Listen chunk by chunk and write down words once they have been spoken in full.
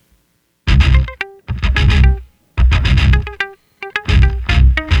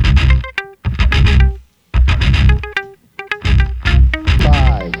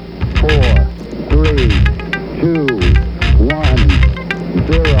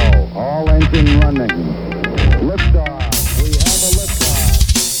All engine running. Liftoff. We have a liftoff.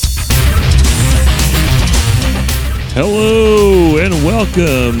 Hello and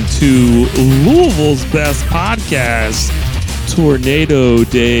welcome to Louisville's Best Podcast, Tornado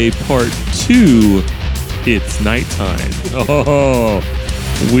Day Part 2. It's nighttime. Oh,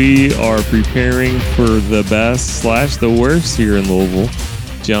 we are preparing for the best / the worst here in Louisville.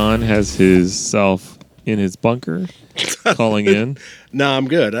 John has himself in his bunker, calling in. No, I'm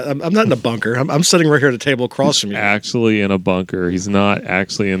good. I'm not in a bunker. I'm sitting right here at a table across from you. Actually in a bunker. He's not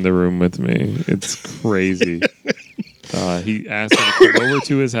actually in the room with me. It's crazy. He asked me to come over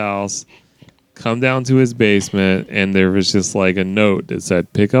to his house, come down to his basement, and there was just like a note that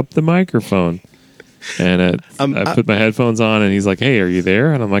said, pick up the microphone. And I put my headphones on, and he's like, hey, are you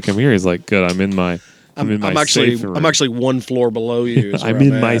there? And I'm like, I'm here. He's like, good, I'm in my safe room. I'm actually one floor below you. I'm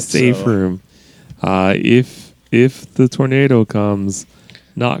in my safe room. If the tornado comes,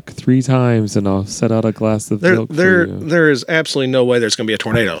 knock 3 times, and I'll set out a glass of milk for you. There is absolutely no way there's going to be a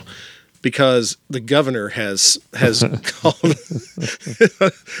tornado, because the governor has called.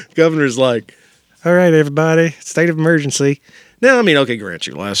 Governor's like, all right, everybody, state of emergency. Now, I mean, okay, grant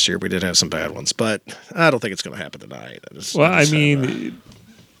you, last year we did have some bad ones, but I don't think it's going to happen tonight.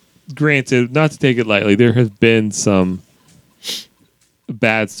 Granted, not to take it lightly, there have been some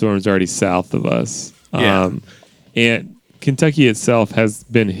bad storms already south of us. Yeah. And Kentucky itself has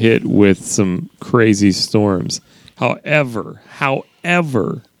been hit with some crazy storms. However,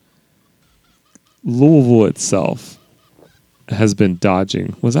 Louisville itself has been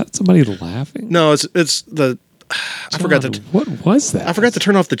dodging. Was that somebody laughing? No, it's the. I forgot to. What was that? I forgot to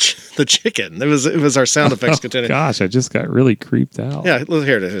turn off the chicken. It was our sound effects continuing. Gosh, I just got really creeped out. Yeah,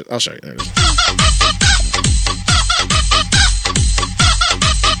 here it is. I'll show you. There it is.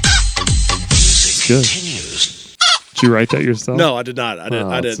 It's good. Did you write that yourself? No, I did not. I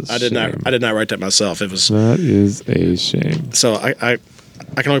did not write that myself. It was. That is a shame. So I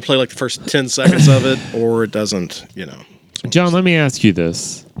can only play like the first 10 seconds of it, or it doesn't. John, let me ask you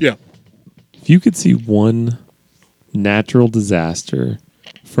this: Yeah. if you could see one natural disaster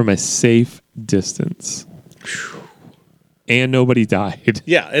from a safe distance, and nobody died.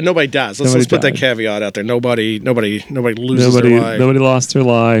 Yeah, and nobody dies. Let's put that caveat out there. Nobody loses their life. Nobody lost their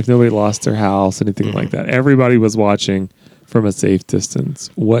life. Nobody lost their house. Anything like that. Everybody was watching from a safe distance.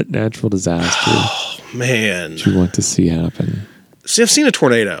 What natural disaster Man, do you want to see happen? See, I've seen a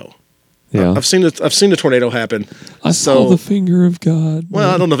tornado. Yeah, I've seen the tornado happen. I saw the finger of God. Well,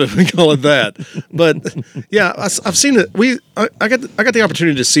 I don't know if we can call it that, but yeah, I've seen it. I got the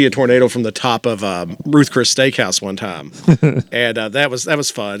opportunity to see a tornado from the top of Ruth Chris Steakhouse one time, and that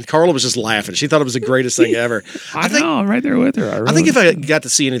was fun. Carla was just laughing. She thought it was the greatest thing ever. I know. I'm right there with her. I think if I got to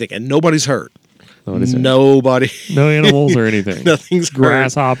see anything and nobody's hurt. Nobody. No animals or anything. Nothing's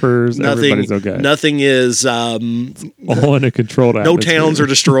grasshoppers. Everybody's okay. Nothing is all in a controlled atmosphere. No towns are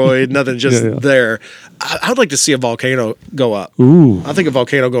destroyed. Nothing just there. I would like to see a volcano go up. Ooh. I think a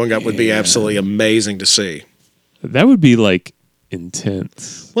volcano going up would be absolutely amazing to see. That would be like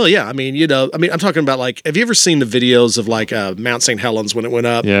intense. Well, yeah. I mean, I'm talking about like, have you ever seen the videos of like Mount St. Helens when it went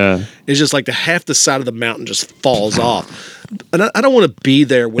up? Yeah. It's just like half the side of the mountain just falls off. And I don't want to be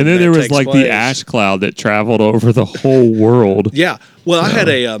there when that takes place. And then there was like place. the ash cloud that traveled over the whole world. Yeah. Well, I had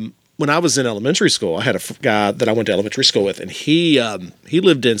when I was in elementary school, I had a guy that I went to elementary school with, and he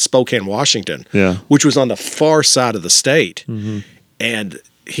lived in Spokane, Washington, which was on the far side of the state. Mm-hmm. And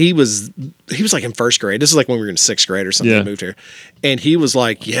he was like in first grade. This is like when we were in 6th grade or something. We moved here. And he was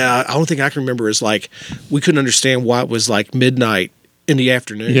like, yeah, the only thing I can remember is like, we couldn't understand why it was like midnight in the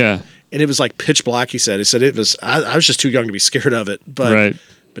afternoon. Yeah. And it was like pitch black, he said. He said it was, I was just too young to be scared of it. But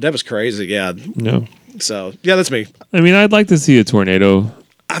that was crazy. Yeah. No. So, yeah, that's me. I mean, I'd like to see a tornado.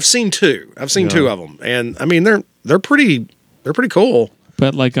 I've seen 2. I've seen 2 of them. And I mean, they're pretty cool.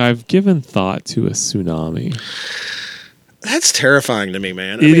 But like, I've given thought to a tsunami. That's terrifying to me,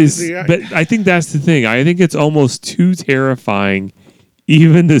 man. It is, but I think that's the thing. I think it's almost too terrifying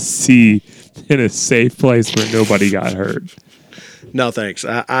even to see in a safe place where nobody got hurt. No, thanks.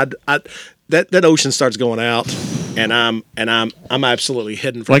 That ocean starts going out, and I'm absolutely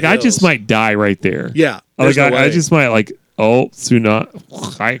hidden from like hills. I just might die right there. Yeah, like I just might like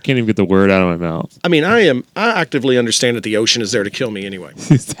tsunami. I can't even get the word out of my mouth. I mean, I actively understand that the ocean is there to kill me anyway.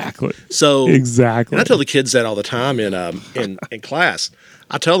 Exactly. So exactly. And I tell the kids that all the time in class.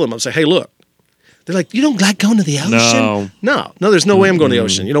 I tell them, I say, hey, look. They're like, you don't like going to the ocean? No, there's no way I'm going to the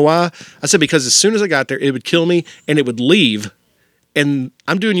ocean. You know why? I said, because as soon as I got there, it would kill me and it would leave. And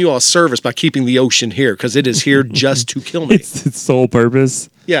I'm doing you all a service by keeping the ocean here because it is here just to kill me. It's its sole purpose.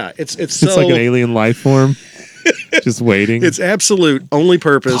 Yeah, it's like an alien life form. just waiting. Its absolute only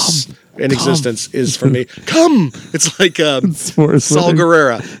purpose in existence is for me. Come! It's like Saul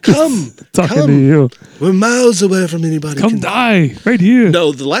Guerrera. Come! Talking to you. We're miles away from anybody. Come die right here.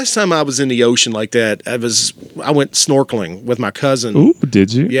 No, the last time I was in the ocean like that, I went snorkeling with my cousin. Ooh,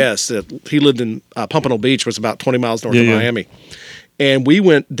 did you? Yes. He lived in Pompano Beach, which was about 20 miles north of Miami. And we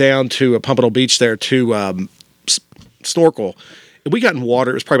went down to Pompano Beach there to snorkel. And we got in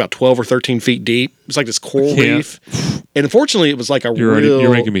water. It was probably about 12 or 13 feet deep. It was like this coral reef. And unfortunately, it was like you're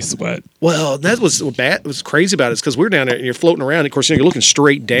making me sweat. Well, that was bad. It was crazy about it. It's because we're down there and you're floating around. Of course, you're looking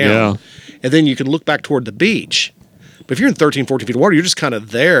straight down. Yeah. And then you can look back toward the beach. But if you're in 13, 14 feet of water, you're just kind of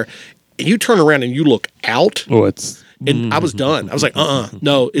there. And you turn around and you look out. Oh, it's... And I was done. I was like,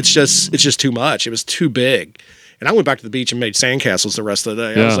 no, it's just too much. It was too big. And I went back to the beach and made sandcastles the rest of the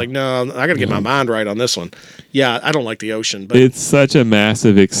day. Yeah. I was like, no, I got to get my mind right on this one. Yeah, I don't like the ocean. But it's such a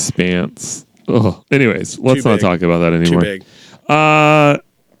massive expanse. Oh, anyways, let's not talk about that anymore. Too big.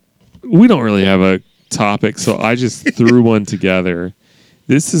 We don't really have a topic, so I just threw one together.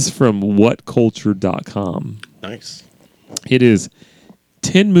 This is from whatculture.com. Nice. It is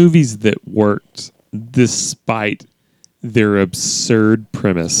 10 movies that worked despite their absurd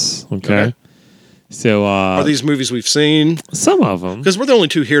premise. Okay. So are these movies we've seen? Some of them, because we're the only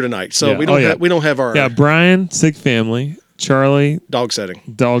two here tonight, so we don't have our Brian, Sick Family, Charlie, Dog Setting,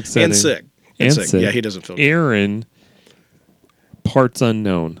 and Sick. Yeah, he doesn't feel good. Aaron, Parts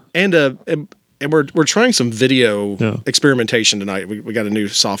Unknown, and we're trying some video experimentation tonight. We got a new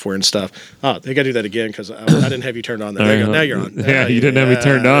software and stuff. Oh, they got to do that again because I didn't have you turned on. There you go. Now you're on. Yeah, you didn't have me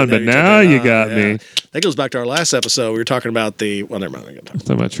turned on, but now you got me. That goes back to our last episode. We were talking about never mind.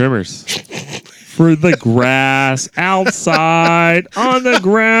 Talking about trimmers. For the grass, outside, on the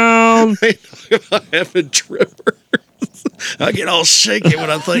ground. I having trimmers. I get all shaky when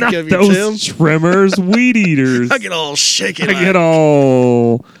I think of you, those Tim. Trimmers, weed eaters. I get all shaky. I get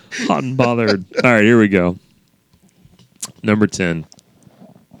all hot and bothered. All right, here we go. Number 10.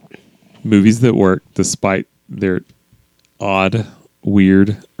 Movies that work despite their odd,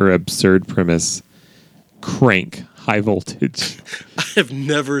 weird, or absurd premise. Crank. High Voltage. I have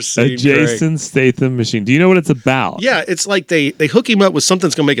never seen a Jason Statham machine. Do you know what it's about? Yeah, it's like they hook him up with something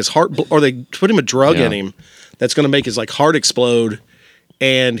that's going to make his heart, or they put him a drug in him that's going to make his heart explode,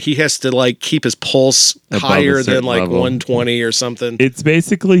 and he has to keep his pulse higher than level. 120 or something. It's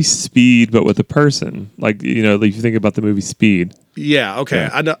basically Speed, but with a person. If you think about the movie Speed. Yeah. Okay.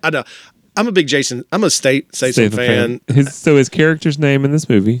 Yeah. I know. I'm a big Jason. I'm a Statham fan. His character's name in this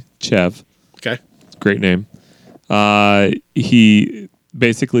movie, Chev. Okay. It's a great name. He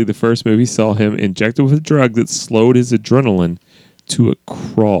basically, the first movie saw him injected with a drug that slowed his adrenaline to a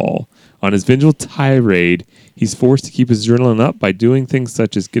crawl. On his vengeful tirade, he's forced to keep his adrenaline up by doing things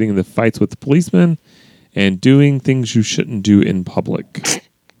such as getting into fights with the policemen and doing things you shouldn't do in public.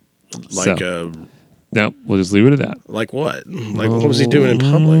 No, we'll just leave it at that. Like what? What was he doing in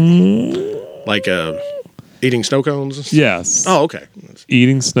public? Eating snow cones? Yes. Oh, okay.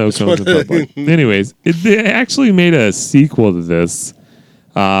 Eating snow cones in public. Anyways, they actually made a sequel to this,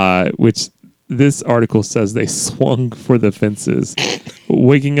 which this article says they swung for the fences.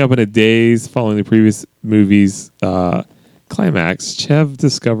 Waking up in a daze following the previous movie's climax, Chev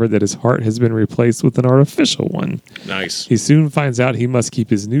discovered that his heart has been replaced with an artificial one. Nice. He soon finds out he must keep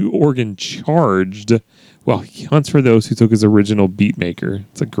his new organ charged while he hunts for those who took his original beatmaker.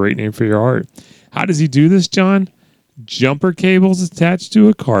 It's a great name for your heart. How does he do this, John? Jumper cables attached to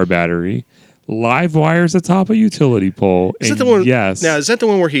a car battery, live wires atop a utility pole. Is that the one? Yes. Now, is that the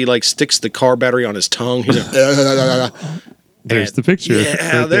one where he sticks the car battery on his tongue? He's There's the picture.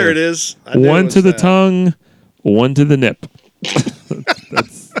 Yeah, right there it is. One to the tongue, one to the nip.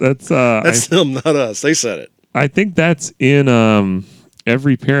 That's them, not us. They said it. I think that's in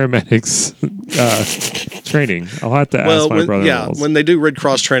every paramedic's training. I'll have to ask my brother. Yeah, when they do Red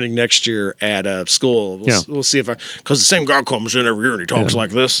Cross training next year at school, we'll see because the same guy comes in every year and he talks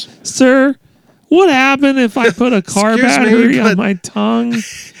like this. Sir, what happened if I put a car battery on my tongue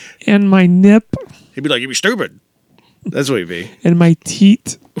and my nip? He'd be like, "You'd be stupid." That's what he'd be. And my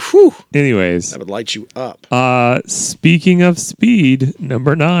teeth. Whew. Anyways. That would light you up. Speaking of speed,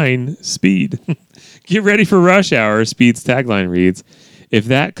 number 9, Speed. Get ready for rush hour, Speed's tagline reads, if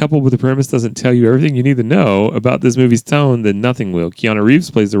that coupled with the premise doesn't tell you everything you need to know about this movie's tone, then nothing will. Keanu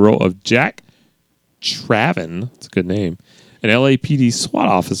Reeves plays the role of Jack Traven. That's a good name. An LAPD SWAT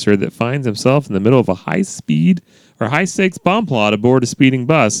officer that finds himself in the middle of a high-stakes bomb plot aboard a speeding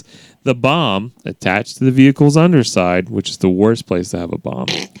bus. The bomb, attached to the vehicle's underside, which is the worst place to have a bomb,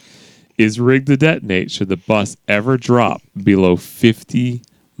 is rigged to detonate should the bus ever drop below 50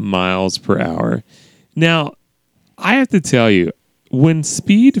 miles per hour. Now, I have to tell you, when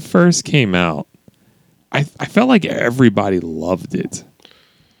Speed first came out, I felt like everybody loved it.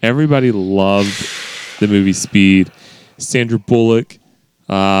 Everybody loved the movie Speed. Sandra Bullock,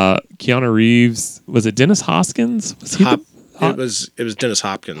 Keanu Reeves. Was it Dennis Hoskins? Was he it was Dennis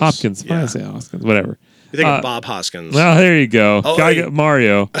Hopkins. Hopkins. Why did I say Hoskins? Whatever. You think of Bob Hoskins. Well, there you go. Oh, Guy got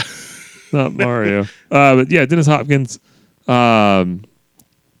Mario. Not Mario. But yeah, Dennis Hopkins. And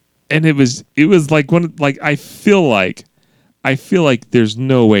it was like I feel like there's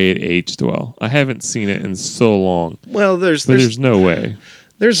no way it aged well. I haven't seen it in so long. Well, there's no way.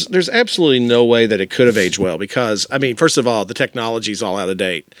 There's absolutely no way that it could have aged well because, I mean, first of all, the technology's all out of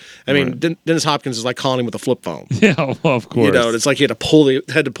date. I mean, Dennis Hopkins is like calling him with a flip phone. Yeah, well, of course. You know, it's like he had to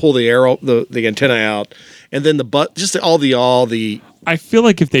pull the arrow, the antenna out, and then all the. I feel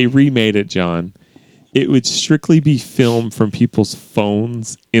like if they remade it, John, it would strictly be filmed from people's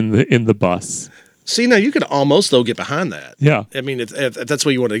phones in the bus. See, now you could almost though get behind that. Yeah, I mean, if that's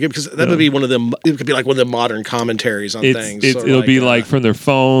what you want to give, because that would be one of them. It could be like one of the modern commentaries on things. It'll be like from their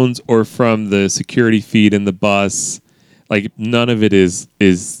phones or from the security feed in the bus. Like none of it is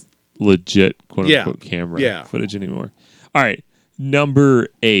legit quote unquote camera footage anymore. All right, number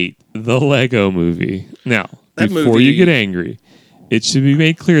 8, the Lego Movie. Now, before you get angry, it should be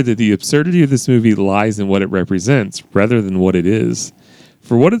made clear that the absurdity of this movie lies in what it represents rather than what it is.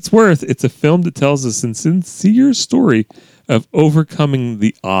 For what it's worth, it's a film that tells a sincere story of overcoming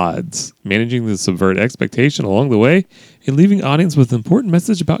the odds, managing to subvert expectation along the way, and leaving audience with an important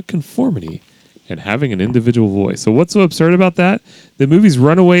message about conformity and having an individual voice. So what's so absurd about that? The movie's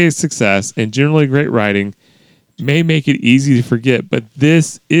runaway success and generally great writing may make it easy to forget, but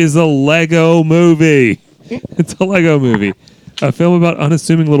this is a Lego movie. It's a Lego movie. A film about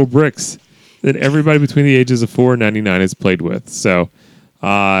unassuming little bricks that everybody between the ages of 4 and 99 has played with. So,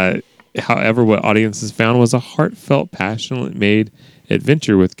 however, what audiences found was a heartfelt, passionately made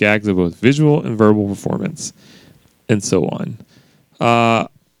adventure with gags of both visual and verbal performance, and so on.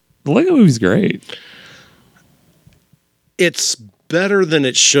 The Lego movie's great. It's better than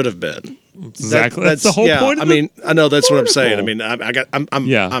it should have been. Exactly. That's the whole point of I mean, I know that's article. What I'm saying. I mean,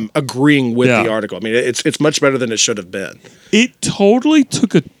 I'm agreeing with the article. I mean, it's much better than it should have been. It totally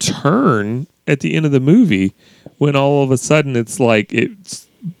took a turn at the end of the movie when all of a sudden it's like it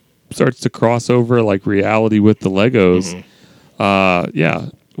starts to cross over like reality with the Legos.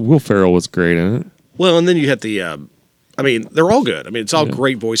 Mm-hmm. Will Ferrell was great in it. Well, and then you had the I mean, they're all good. I mean, it's all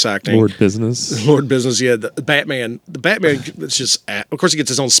great voice acting. Lord Business. Yeah. The Batman. It's just, of course, he gets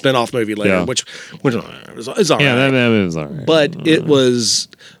his own spin-off movie later, which is all right. Yeah, that was all right. But it was,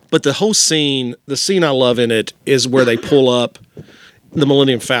 but the whole scene, the scene I love in it is where they pull up the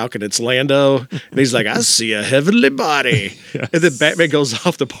Millennium Falcon. It's Lando, and he's like, "I see a heavenly body," and then Batman goes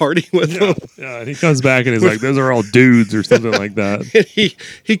off to party with him. Yeah, and he comes back and he's like, "Those are all dudes" or something like that.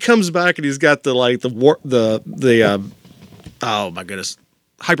 he comes back and he's got oh my goodness,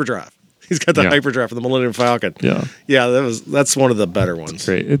 hyperdrive. He's got the hyperdrive for the Millennium Falcon. Yeah, that's one of the better ones. It's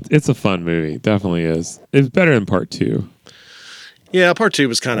great. It's a fun movie. Definitely is. It's better than part 2. Yeah, part 2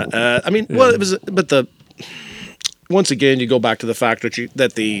 was kind of. Well, it was, but once again, you go back to the fact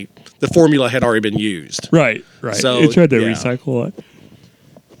that the formula had already been used. Right. So it tried to recycle it.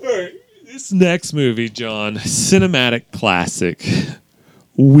 All right, this next movie, John, cinematic classic.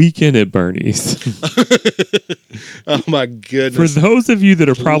 Weekend at Bernie's. Oh my goodness! For those of you that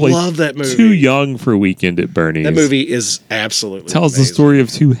are probably love that movie. Too young for Weekend at Bernie's, that movie is absolutely tells amazing. The story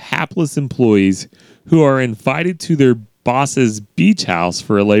of 2 hapless employees who are invited to their boss's beach house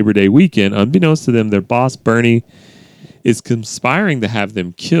for a Labor Day weekend. Unbeknownst to them, their boss Bernie is conspiring to have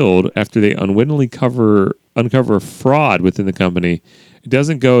them killed after they unwittingly uncover fraud within the company. It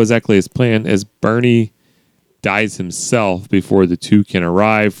doesn't go exactly as planned, as Bernie dies himself before the 2 can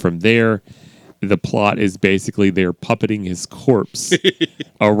arrive. From there, the plot is basically they're puppeting his corpse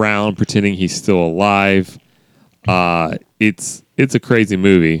around, pretending he's still alive. It's a crazy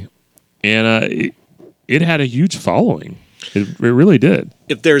movie, and it had a huge following. It really did.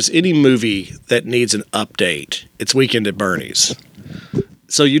 If there's any movie that needs an update, it's Weekend at Bernie's.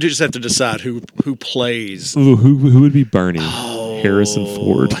 So you just have to decide who plays. Who would be Bernie? Oh. Harrison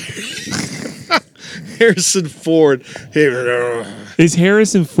Ford. Harrison Ford. Is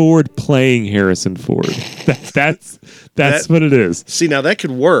Harrison Ford playing Harrison Ford? That's what it is. See, now that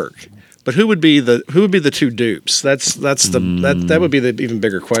could work, but who would be the 2 dupes? That would be the even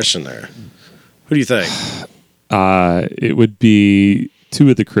bigger question there. Who do you think? It would be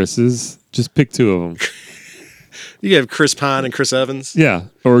 2 of the Chris's. Just pick 2 of them. You have Chris Pine and Chris Evans. Yeah,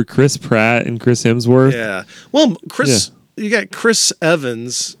 or Chris Pratt and Chris Hemsworth. Yeah. Well, Chris. Yeah. You got Chris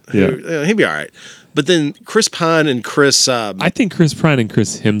Evans. He'd be all right. But then Chris Pine and Chris I think Chris Pine and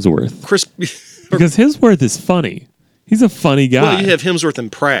Chris Hemsworth. Chris Because Hemsworth is funny. He's a funny guy. Well, you have Hemsworth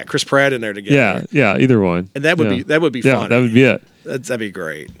and Chris Pratt in there together. Yeah, either one. And that would be funny. Yeah, that would be it. That'd be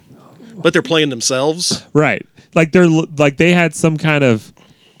great. But they're playing themselves. Right. Like they had some kind of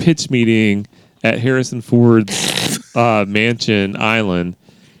pitch meeting at Harrison Ford's mansion island.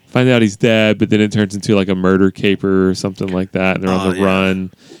 Find out he's dead, but then it turns into like a murder caper or something like that, and they're on the run.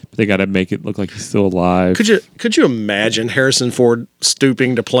 But they got to make it look like he's still alive. Could you imagine Harrison Ford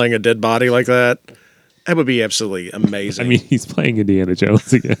stooping to playing a dead body like that? That would be absolutely amazing. I mean, he's playing Indiana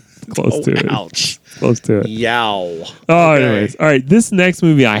Jones again. Close to it. Ouch. Close to it. Yow. Oh, okay. Anyways. All right. This next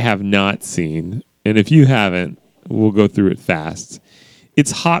movie I have not seen. And if you haven't, we'll go through it fast. It's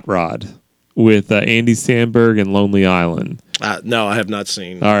Hot Rod with Andy Samberg and Lonely Island. No, I have not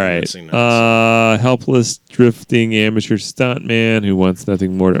seen. All right. Helpless, drifting amateur stuntman who wants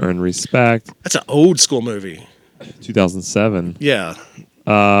nothing more to earn respect. That's an old school movie. 2007. Yeah.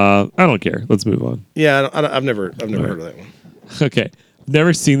 I don't care. Let's move on. Yeah, I've never heard of that one. Okay.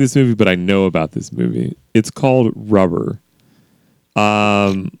 Never seen this movie, but I know about this movie. It's called Rubber.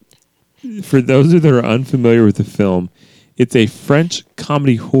 For those that are unfamiliar with the film, it's a French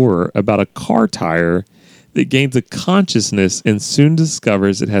comedy horror about a car tire that gains a consciousness and soon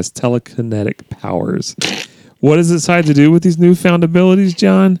discovers it has telekinetic powers. What does it decide to do with these newfound abilities,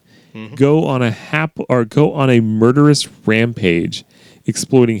 John? Mm-hmm. Go on a murderous rampage,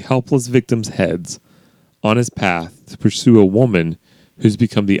 exploiting helpless victims' heads on his path to pursue a woman who's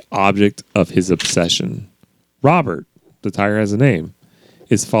become the object of his obsession. Robert, the tire has a name,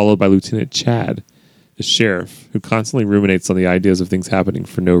 is followed by Lieutenant Chad, the sheriff, who constantly ruminates on the ideas of things happening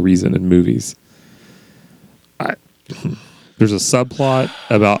for no reason in movies. There's a subplot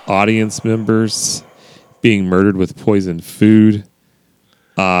about audience members being murdered with poisoned food.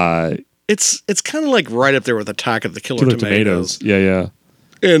 It's kind of like right up there with Attack of the Killer Tomatoes. Yeah.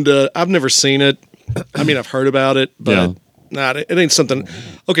 And I've never seen it. I mean, I've heard about it, but it ain't something.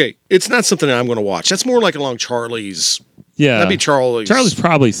 Okay, it's not something I'm going to watch. That's more like along Charlie's. Yeah, that'd be Charlie's. Charlie's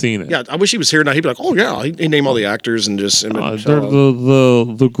probably seen it. Yeah, I wish he was here now. He'd be like, "Oh yeah," he'd name all the actors and just.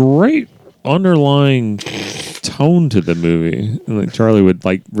 The great underlying tone to the movie, and like Charlie would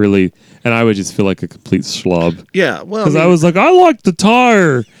like really, and I would just feel like a complete schlub. Yeah, well, because I was like, I like the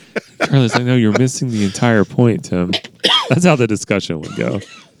tire. Charlie's like, no, you're missing the entire point, Tim. That's how the discussion would go.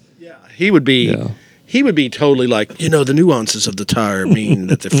 Yeah, he would be. Yeah. He would be totally like, the nuances of the tire mean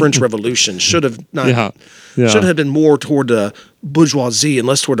that the French Revolution should have not should have been more toward the bourgeoisie and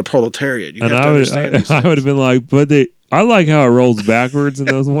less toward the proletariat. You have to understand these things. I would have been like, I like how it rolls backwards in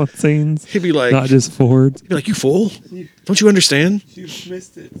those one scenes. He'd be like, not just forward. He'd be like, you fool! Don't you understand? You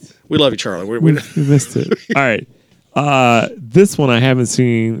missed it. We love you, Charlie. We missed it. All right, this one I haven't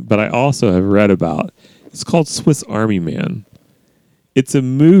seen, but I also have read about. It's called Swiss Army Man. It's a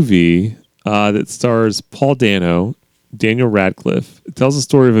movie that stars Paul Dano, Daniel Radcliffe. It tells the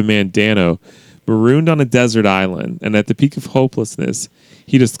story of a man, Dano, marooned on a desert island, and at the peak of hopelessness,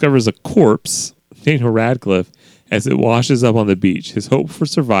 he discovers a corpse, Daniel Radcliffe, as it washes up on the beach. His hope for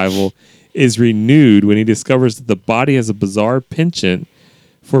survival is renewed when he discovers that the body has a bizarre penchant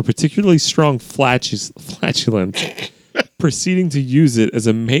for a particularly strong flatulence, proceeding to use it as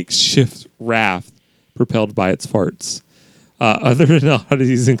a makeshift raft propelled by its farts. Other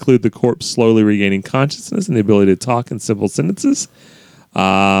oddities include the corpse slowly regaining consciousness and the ability to talk in simple sentences.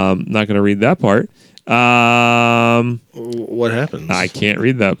 Not going to read that part. What happens? I can't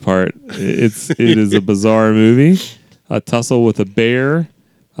read that part. It is a bizarre movie. A tussle with a bear.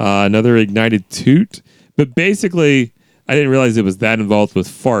 Another ignited toot. But basically, I didn't realize it was that involved with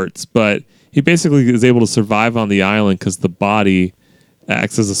farts. But he basically is able to survive on the island because the body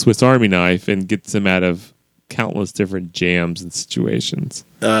acts as a Swiss Army knife and gets him out of countless different jams and situations.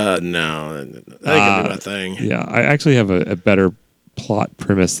 No, I think it'd be my thing. Yeah, I actually have a better plot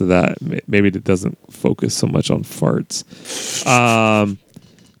premise to that. Maybe it doesn't focus so much on farts.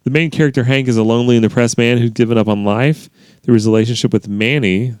 The main character, Hank, is a lonely and depressed man who's given up on life. Through his relationship with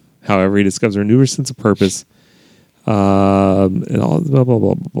Manny, however, he discovers a newer sense of purpose. And all blah, blah,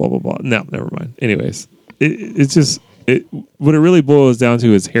 blah, blah, blah, blah. No, never mind. Anyways, it's just what it really boils down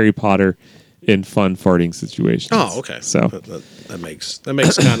to is Harry Potter in fun farting situations. Oh, okay. So that makes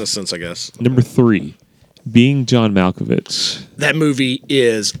kind of sense, I guess. Number 3, Being John Malkovich. That movie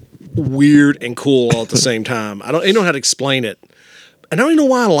is weird and cool all at the same time. I don't know how to explain it. I don't even know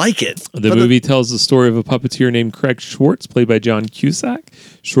why I like it. The movie tells the story of a puppeteer named Craig Schwartz, played by John Cusack.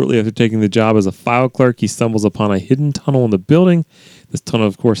 Shortly after taking the job as a file clerk, he stumbles upon a hidden tunnel in the building This tunnel,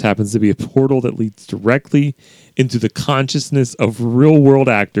 of course, happens to be a portal that leads directly into the consciousness of real-world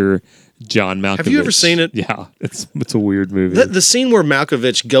actor John Malkovich. Have you ever seen it? Yeah, it's a weird movie. The scene where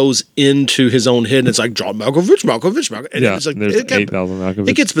Malkovich goes into his own head and it's like John Malkovich. And Yeah, it's like, there's 8,000 Malkovich.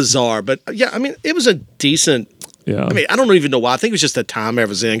 It gets bizarre, but yeah, I mean, it was a decent. Yeah. I mean, I don't even know why. I think it was just the time I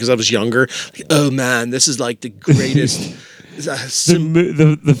was in because I was younger. Like, oh man, this is like the greatest.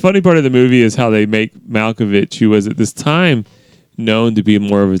 The funny part of the movie is how they make Malkovich, who was at this time known to be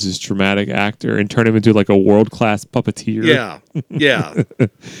more of a just dramatic actor, and turn him into like a world-class puppeteer. Yeah.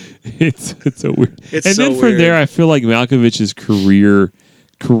 It's a weird. It's and so then from weird. there, I feel like Malkovich's career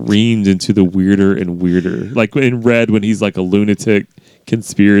careened into the weirder and weirder. Like in Red, when he's like a lunatic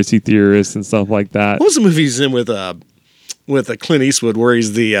conspiracy theorist and stuff like that. What was the movie he's in with Clint Eastwood where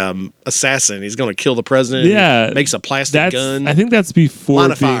he's the assassin? He's going to kill the president. Yeah, and makes a plastic gun. I think that's before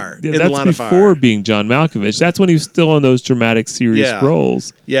Line of Fire. Yeah, In the that's Line of before Fire. being John Malkovich. That's when he was still in those dramatic, serious Yeah.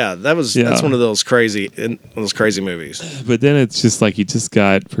 roles. Yeah, that's one of those crazy movies. But then it's just like he just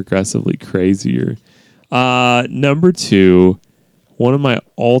got progressively crazier. Number 2, one of my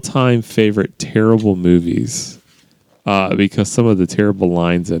all-time favorite terrible movies, because some of the terrible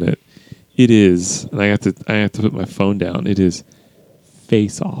lines in it. It is, and I have to put my phone down. It is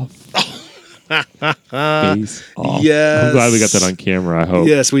Face Off. Face Off. Yes. I'm glad we got that on camera. I hope.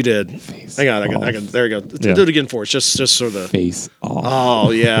 Yes, we did. Face Hang on, I Off. can. There we go. Yeah. Do it again for us, just so the. Face Off.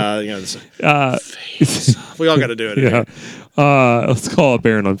 Oh yeah, Face Off. We all got to do it. Yeah. Let's call up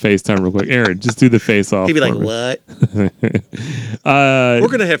Aaron on FaceTime real quick. Aaron, just do the Face Off. He'd be like, for me. "What?" We're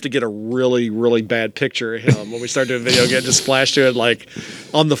gonna have to get a really, really bad picture of him when we start doing video again. Just flash to it like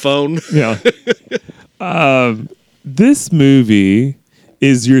on the phone. Yeah. This movie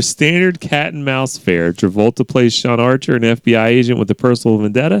is your standard cat and mouse fare. Travolta plays Sean Archer, an FBI agent with a personal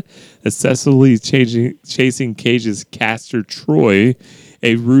vendetta, obsessively chasing Cage's Castor Troy,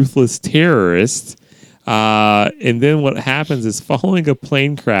 a ruthless terrorist. And then what happens is, following a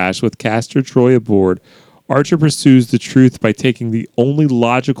plane crash with Castor Troy aboard, Archer pursues the truth by taking the only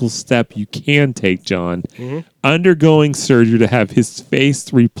logical step you can take, John, undergoing surgery to have his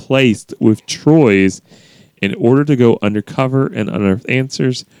face replaced with Troy's in order to go undercover and unearth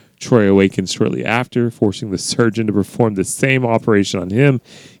answers. Troy awakens shortly after, forcing the surgeon to perform the same operation on him,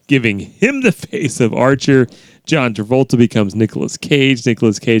 giving him the face of Archer. John Travolta becomes Nicolas Cage.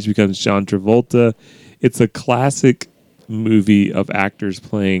 Nicolas Cage becomes John Travolta. It's a classic movie of actors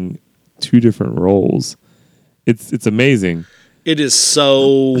playing two different roles. It's amazing. It is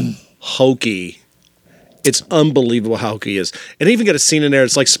so hokey. It's unbelievable how hokey it is. And they even got a scene in there.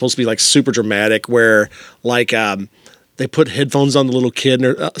 It's like supposed to be like super dramatic, where like they put headphones on the little kid,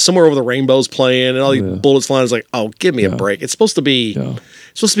 and somewhere over the rainbow's playing, and all these bullets flying. It's like, oh, give me a break. It's supposed to be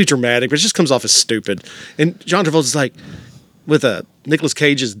dramatic, but it just comes off as stupid. And John Travolta's like, with Nicolas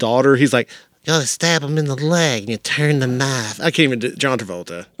Cage's daughter, he's like, you gotta stab him in the leg and you turn the knife. I can't even do John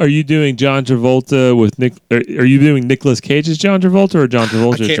Travolta. Are you doing John Travolta with Nick? Are you doing Nicolas Cage's John Travolta or John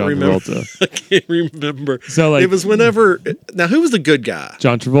Travolta's John Travolta? I can't remember. So, like, it was whenever. Now, who was the good guy?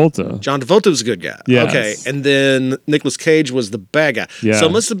 John Travolta. John Travolta was a good guy. Yes. Okay, and then Nicolas Cage was the bad guy. Yeah. So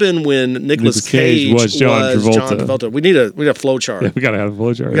it must have been when Nicolas Cage Cage was John Travolta. We need a flow chart. Yeah, we gotta have a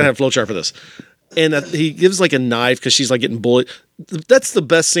flow chart. We gotta have a flow chart for this. And he gives like a knife because she's like getting bullied. That's the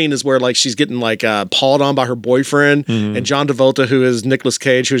best scene, is where like she's getting like pawed on by her boyfriend, and John Travolta, who is Nicolas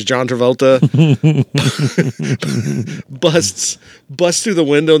Cage, who is John Travolta, busts through the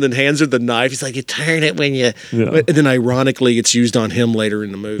window and then hands her the knife. He's like, you turn it when you, and then ironically it's used on him later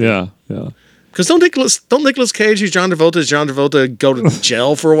in the movie. Yeah. Because don't Nicolas Cage, who's John Travolta, go to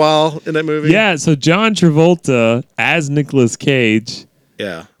jail for a while in that movie? Yeah. So John Travolta as Nicolas Cage.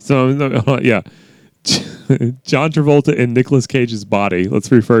 Yeah. So yeah. John Travolta in Nicolas Cage's body,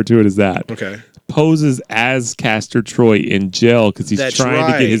 let's refer to it as that. Okay. Poses as Castor Troy in jail because he's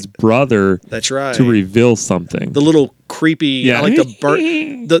trying to get his brother to reveal something. The little creepy, I like the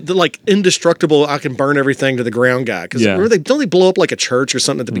burn, the like indestructible, I can burn everything to the ground guy. Because don't they blow up like a church or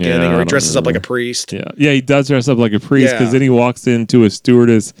something at the beginning, or he dresses up like a priest? Yeah, he does dress up like a priest because then he walks into a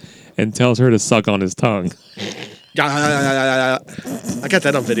stewardess and tells her to suck on his tongue. I got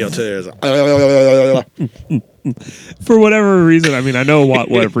that on video too. For whatever reason, I mean, I know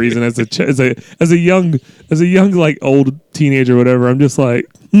what reason. As a young like old teenager, or whatever, I'm just like,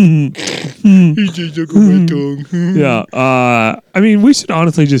 He just sucked on my tongue. Yeah. I mean, we should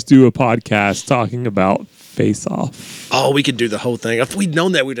honestly just do a podcast talking about Face Off. Oh, we could do the whole thing. If we'd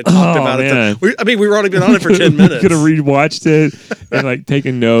known that, we'd have talked about man. it. We've already been on it for 10 minutes. We could have rewatched it and like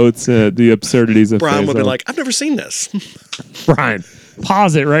taken notes, the absurdities of Brian Face would be Off. like, I've never seen this. Brian,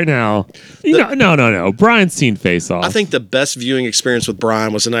 Pause it right now. No. Brian's seen Face Off. I think the best viewing experience with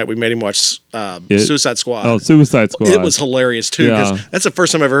Brian was the night we made him watch Suicide Squad. Oh, Suicide Squad. It was hilarious too because that's the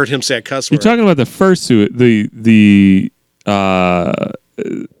first time I've ever heard him say a cuss word. You're talking about the first the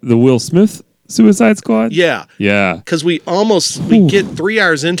Will Smith Suicide Squad? Yeah. Yeah. Because we get 3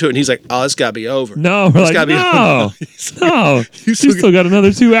 hours into it and he's like, oh, it's got to be over. No, we're like, no. You still got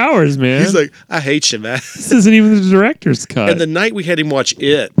another 2 hours, man. He's like, I hate you, man. This isn't even the director's cut. And the night we had him watch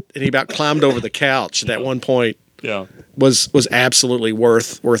It, and he about climbed over the couch at that one point. Yeah. Was absolutely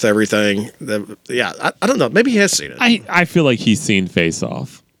worth everything. I don't know. Maybe he has seen it. I feel like he's seen Face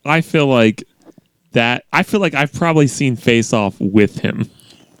Off. I feel like I've probably seen Face Off with him.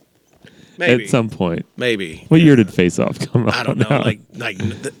 Maybe. At some point. Maybe. What year did Face Off come out? I don't know. Like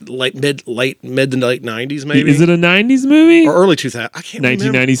mid to late 90s, maybe. Is it a 90s movie? Or early 2000? I can't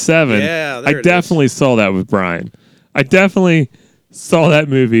 1997. remember. Yeah, I definitely saw that with Brian. I definitely saw that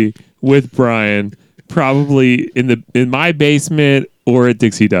movie with Brian, probably in my basement or at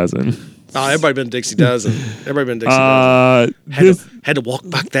Dixie Dozen. Oh, everybody been Dixie Dozen. Had to walk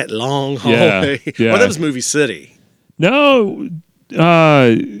back that long hallway. Yeah. Oh, that was Movie City. No,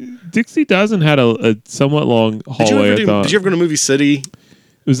 Dixie Dozen had a somewhat long hallway. Did you ever go to Movie City?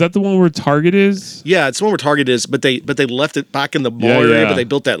 Was that the one where Target is? Yeah, it's the one where Target is, but they left it back in the mall area, but they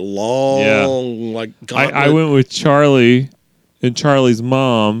built that long gauntlet. I went with Charlie and Charlie's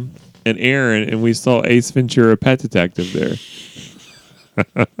mom and Aaron, and we saw Ace Ventura: Pet Detective there.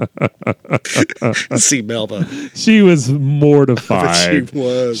 See Melba. She was mortified.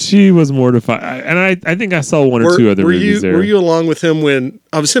 She was mortified. And I think I saw one or two other movies there. Were you along with him when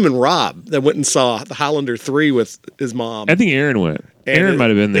it was him and Rob that went and saw The Highlander 3 with his mom? I think Aaron went. Aaron might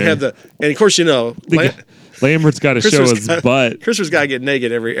have been there. And of course, Lambert's got to show his butt. Christopher's got to get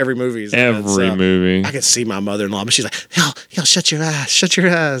naked every movie. Every movie. I can see my mother-in-law, but she's like, yo, shut your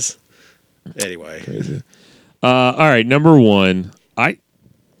eyes. Anyway. Crazy. All right, number one.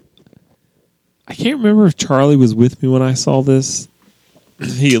 I can't remember if Charlie was with me when I saw this.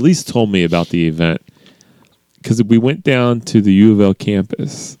 He at least told me about the event because we went down to the U of L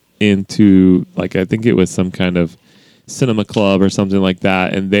campus into I think it was some kind of cinema club or something like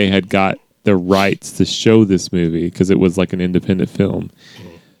that, and they had got the rights to show this movie because it was like an independent film.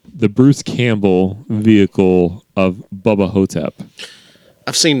 The Bruce Campbell vehicle of Bubba Hotep.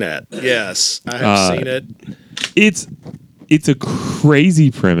 I've seen that. Yes, I have seen it. It's a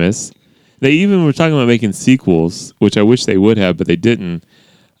crazy premise. They even were talking about making sequels, which I wish they would have, but they didn't.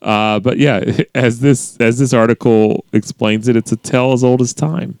 But yeah, as this article explains it, it's a tale as old as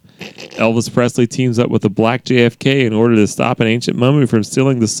time. Elvis Presley teams up with the Black JFK in order to stop an ancient mummy from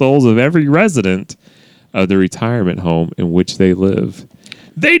stealing the souls of every resident of the retirement home in which they live.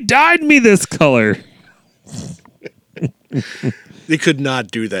 They dyed me this color. They could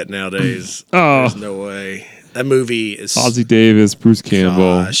not do that nowadays. Oh. There's no way. That movie is... Ossie Davis, Bruce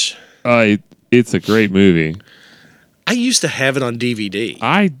Campbell. Gosh. It's a great movie. I used to have it on DVD.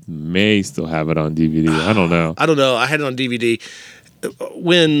 I may still have it on DVD. I don't know. I had it on DVD.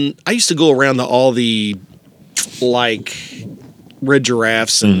 When I used to go around to all the Red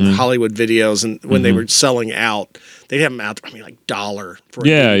Giraffes and Hollywood Videos, and when they were selling out, they'd have them out, $1 for a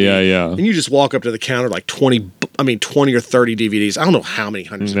DVD. Yeah. And you just walk up to the counter, 20 or 30 DVDs. I don't know how many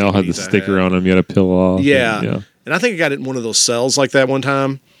hundreds of DVDs. They all have the sticker on them. You got to peel off. Yeah. And I think I got it in one of those sales like that one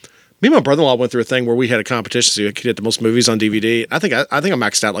time. Me and my brother-in-law went through a thing where we had a competition so you could get the most movies on DVD. I think I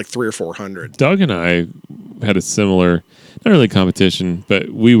maxed out 300 or 400. Doug and I had a similar, not really competition, but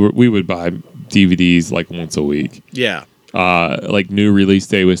we would buy DVDs once a week. Yeah. New release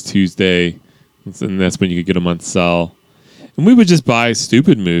day was Tuesday, and that's when you could get them on sale. And we would just buy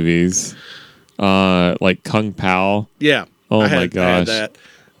stupid movies, like Kung Pao. Yeah. Oh my gosh. I had that.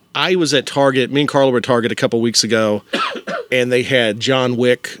 I was at Target. Me and Carla were at Target a couple weeks ago, and they had John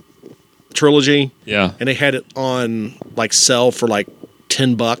Wick trilogy. Yeah. And they had it on sale for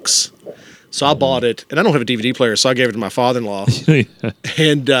 $10. So I bought it, and I don't have a DVD player, so I gave it to my father-in-law.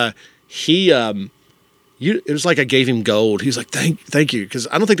 And he it was like I gave him gold. He was like, thank you, because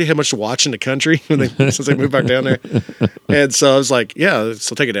I don't think they had much to watch in the country since they moved back down there. And so I was like, yeah,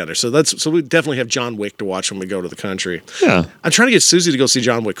 so take it down there. So we definitely have John Wick to watch when we go to the country. Yeah. I'm trying to get Susie to go see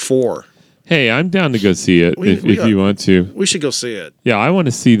John Wick 4. Hey, I'm down to go see it if you want to. We should go see it. Yeah, I want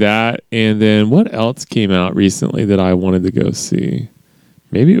to see that. And then what else came out recently that I wanted to go see?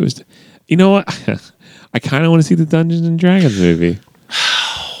 Maybe it was... You know what? I kind of want to see the Dungeons and Dragons movie.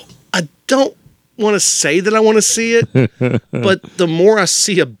 I don't want to say that I want to see it, but the more I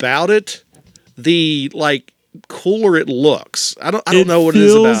see about it, the cooler it looks. I don't know what it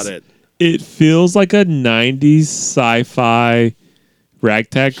is about it. It feels like a 90s sci-fi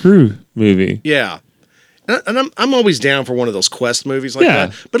ragtag crew movie. Yeah. And I'm always down for one of those quest movies like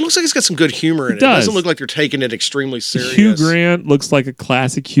that. But it looks like it's got some good humor in it. It doesn't look like they're taking it extremely serious. Hugh Grant looks like a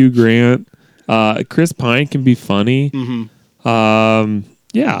classic Hugh Grant. Chris Pine can be funny.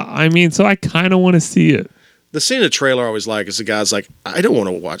 Yeah, I mean, so I kind of want to see it. The scene in the trailer I always like is the guy's like, I don't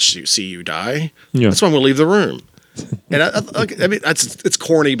want to see you die. Yeah. That's why I'm going to leave the room. And I mean, it's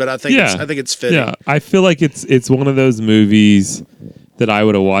corny, but I think it's fitting. Yeah, I feel like it's one of those movies that I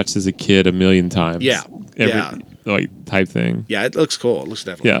would have watched as a kid a million times. Yeah. Like type thing. Yeah, it looks cool. It looks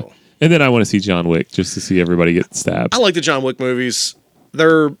definitely cool. And then I want to see John Wick just to see everybody get stabbed. I like the John Wick movies.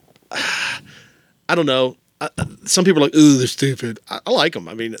 They're, I don't know. Some people are like, ooh, they're stupid. I like them.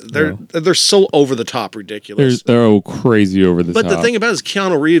 I mean, they're so over the top ridiculous. They're all crazy over the top. But the thing about it is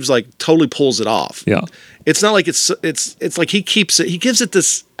Keanu Reeves like totally pulls it off. Yeah. It's not like it's like he gives it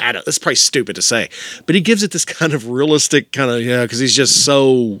this, I don't, it's probably stupid to say, but he gives it this kind of realistic kind of, because he's just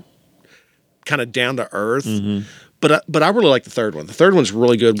so kind of down to earth. Mm-hmm. But I really like the third one. The third one's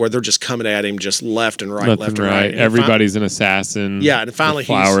really good where they're just coming at him just left and right. And everybody's an assassin. Yeah, and finally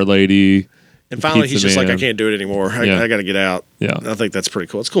flower lady. And finally he's just like, I can't do it anymore. I got to get out. Yeah. I think that's pretty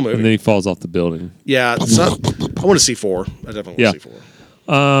cool. It's a cool movie. And then he falls off the building. Yeah. So I want to see 4. I definitely want to see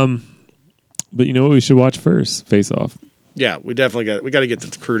 4. But you know what we should watch first? Face Off. Yeah, we got to get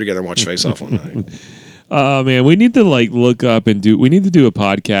the crew together and watch Face Off one night. Man, we need to look up and we need to do a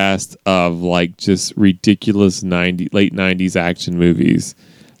podcast of just ridiculous late 90s action movies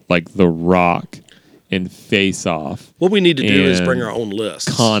like The Rock and Face Off. What we need to do is bring our own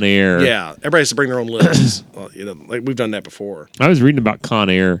lists. Con Air. Yeah, everybody has to bring their own lists. Like we've done that before. I was reading about Con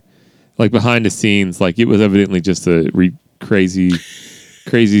Air, behind the scenes, it was evidently just a crazy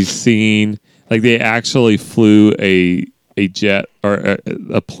scene. They actually flew a jet or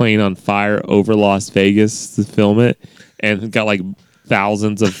a plane on fire over Las Vegas to film it and got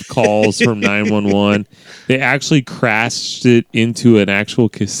thousands of calls from 911. They actually crashed it into an actual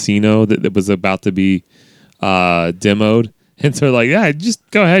casino that was about to be demoed. And so yeah, just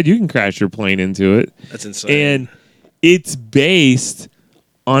go ahead. You can crash your plane into it. That's insane. And it's based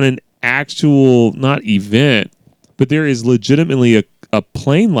on an actual, not event, but there is legitimately a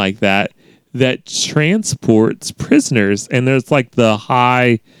plane like that transports prisoners, and there's the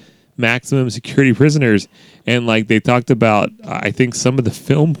high maximum security prisoners, and they talked about, I think some of the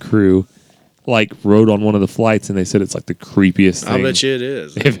film crew rode on one of the flights, and they said it's the creepiest thing I bet you it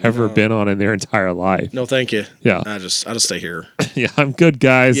is they've ever been on in their entire life. No, thank you. Yeah, I'll just stay here. Yeah, I'm good,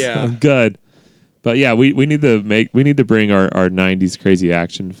 guys. Yeah, I'm good. But yeah, we need to bring our 90s crazy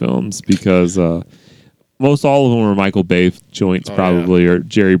action films because most all of them are Michael Bay joints, probably, or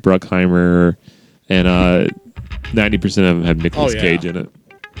Jerry Bruckheimer, and 90% of them have Nicolas Cage in it.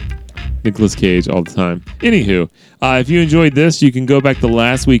 Nicolas Cage all the time. Anywho, if you enjoyed this, you can go back to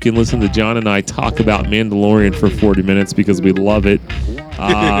last week and listen to John and I talk about Mandalorian for 40 minutes because we love it.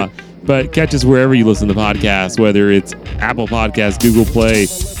 But catch us wherever you listen to podcasts, whether it's Apple Podcasts, Google Play.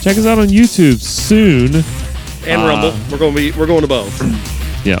 Check us out on YouTube soon. And Rumble. We're going to both.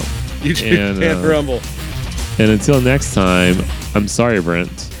 Yeah. YouTube and Rumble. And until next time, I'm sorry,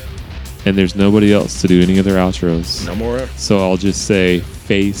 Brent. And there's nobody else to do any other outros. No more. So I'll just say,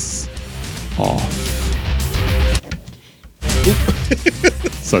 face off.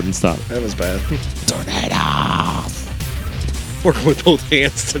 Sudden stop. That was bad. Tornado. Working with both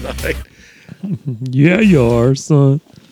hands tonight. Yeah, you are, son.